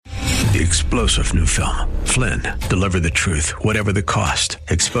The explosive new film, Flynn, Deliver the Truth, Whatever the Cost,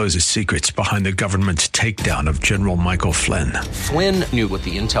 exposes secrets behind the government's takedown of General Michael Flynn. Flynn knew what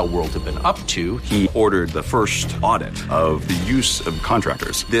the intel world had been up to. He ordered the first audit of the use of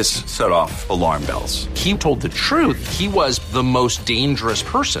contractors. This set off alarm bells. He told the truth. He was the most dangerous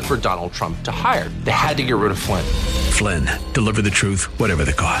person for Donald Trump to hire. They had to get rid of Flynn. Flynn, Deliver the Truth, Whatever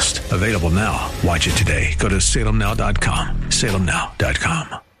the Cost. Available now. Watch it today. Go to salemnow.com.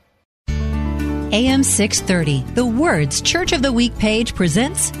 salemnow.com. AM 630, The Word's Church of the Week page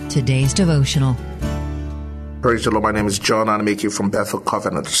presents today's devotional. Praise the Lord. My name is John. I'm making from Bethel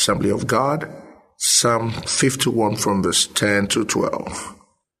Covenant Assembly of God. Psalm 51 from verse 10 to 12.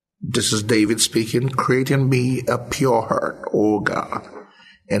 This is David speaking. Create in me a pure heart, O God,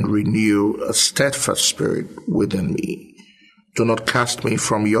 and renew a steadfast spirit within me. Do not cast me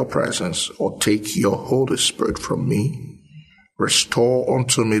from your presence or take your Holy Spirit from me. Restore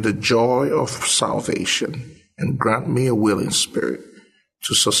unto me the joy of salvation and grant me a willing spirit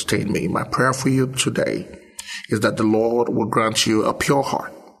to sustain me. My prayer for you today is that the Lord will grant you a pure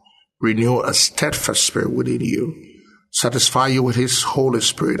heart, renew a steadfast spirit within you, satisfy you with His Holy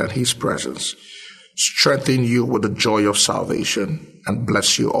Spirit and His presence, strengthen you with the joy of salvation, and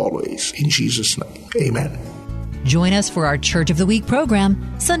bless you always. In Jesus' name, amen. Join us for our Church of the Week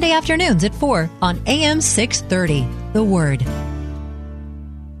program, Sunday afternoons at 4 on AM 630, The Word.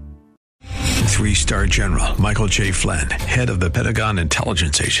 3-star General Michael J. Flynn, head of the Pentagon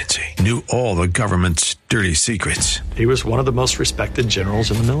Intelligence Agency, knew all the government's dirty secrets. He was one of the most respected generals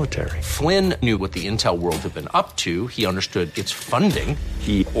in the military. Flynn knew what the intel world had been up to. He understood its funding.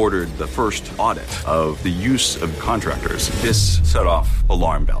 He ordered the first audit of the use of contractors. This set off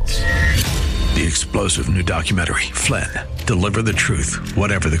alarm bells. The explosive new documentary, Flynn, Deliver the Truth,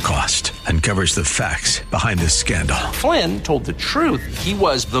 Whatever the Cost, uncovers the facts behind this scandal. Flynn told the truth. He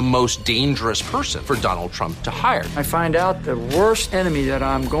was the most dangerous person for Donald Trump to hire. I find out the worst enemy that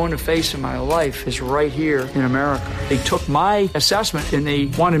I'm going to face in my life is right here in America. They took my assessment and they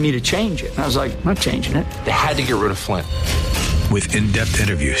wanted me to change it. And I was like, I'm not changing it. They had to get rid of Flynn. With in-depth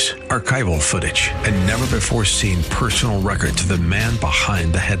interviews, archival footage, and never-before-seen personal records of the man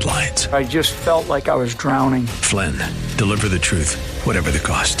behind the headlines. I just felt like I was drowning. Flynn, Deliver the Truth, Whatever the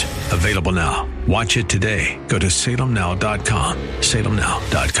Cost. Available now. Watch it today. Go to salemnow.com.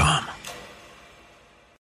 salemnow.com.